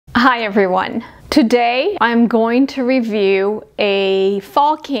Hi everyone. Today I'm going to review a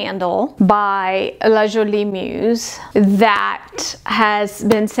fall candle by Jolie Muse that has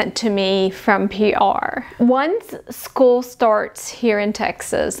been sent to me from PR. Once school starts here in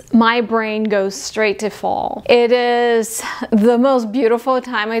Texas, my brain goes straight to fall. It is the most beautiful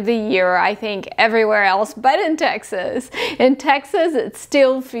time of the year, I think, everywhere else but in Texas. In Texas, it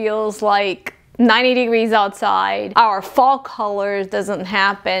still feels like 90 degrees outside. Our fall colors doesn't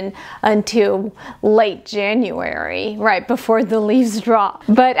happen until late January, right before the leaves drop.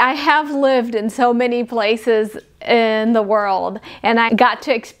 But I have lived in so many places in the world and I got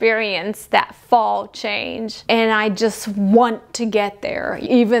to experience that fall change, and I just want to get there,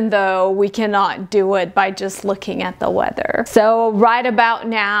 even though we cannot do it by just looking at the weather. So right about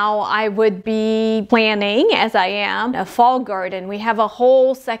now I would be planning, as I am, a fall garden. We have a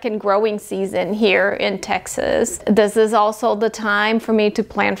whole second growing season here in Texas. This is also the time for me to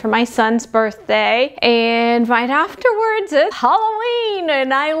plan for my son's birthday, and right afterwards it's Halloween,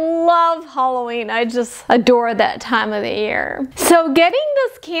 and I love Halloween. I just adore that time of the year. So getting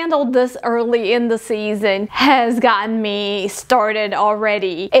this candle this early in the season has gotten me started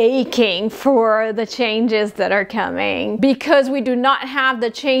already aching for the changes that are coming. Because we do not have the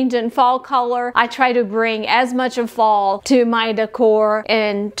change in fall color, I try to bring as much of fall to my decor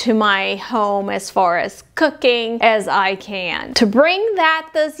and to my home as far as cooking as I can. To bring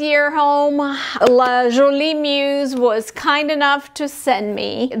that this year home, Jolie Muse was kind enough to send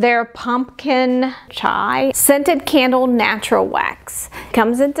me their pumpkin chai scented candle natural wax.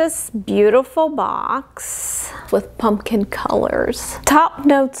 Comes in this beautiful box with pumpkin colors. Top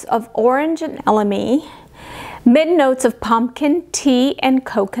notes of orange and elemi, mid notes of pumpkin, tea, and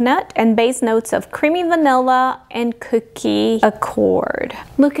coconut, and base notes of creamy vanilla and cookie accord.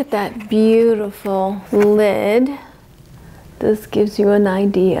 Look at that beautiful lid. This gives you an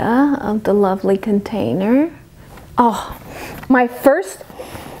idea of the lovely container. Oh, my first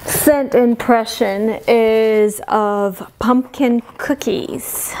scent impression is of pumpkin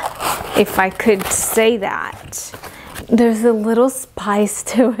cookies, if I could say that. There's a little spice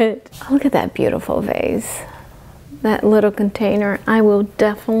to it. Look at that beautiful vase. That little container, I will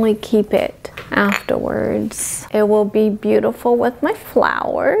definitely keep it afterwards. It will be beautiful with my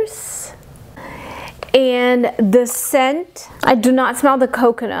flowers. And the scent, I do not smell the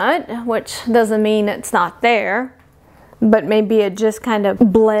coconut, which doesn't mean it's not there, but maybe it just kind of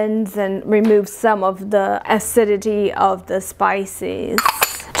blends and removes some of the acidity of the spices.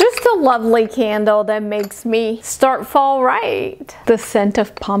 Just a lovely candle that makes me start fall right. The scent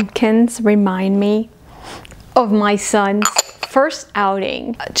of pumpkins remind me of my son's first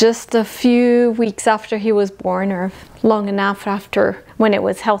outing, just a few weeks after he was born, or long enough after when it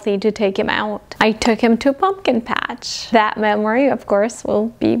was healthy to take him out. I took him to a pumpkin patch. That memory, of course, will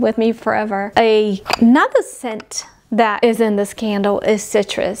be with me forever. Another scent that is in this candle is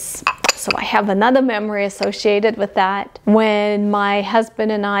citrus. So I have another memory associated with that. When my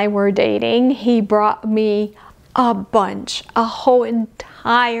husband and I were dating, he brought me a whole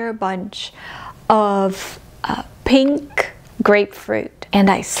entire bunch of pink grapefruit, and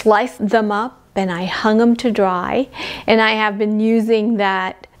I sliced them up and I hung them to dry, and I have been using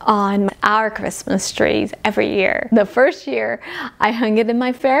that on our Christmas trees every year. The first year I hung it in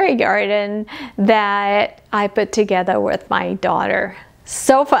my fairy garden that I put together with my daughter.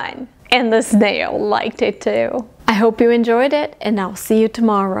 So fun, and the snail liked it too. I hope you enjoyed it, and I'll see you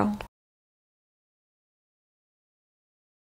tomorrow.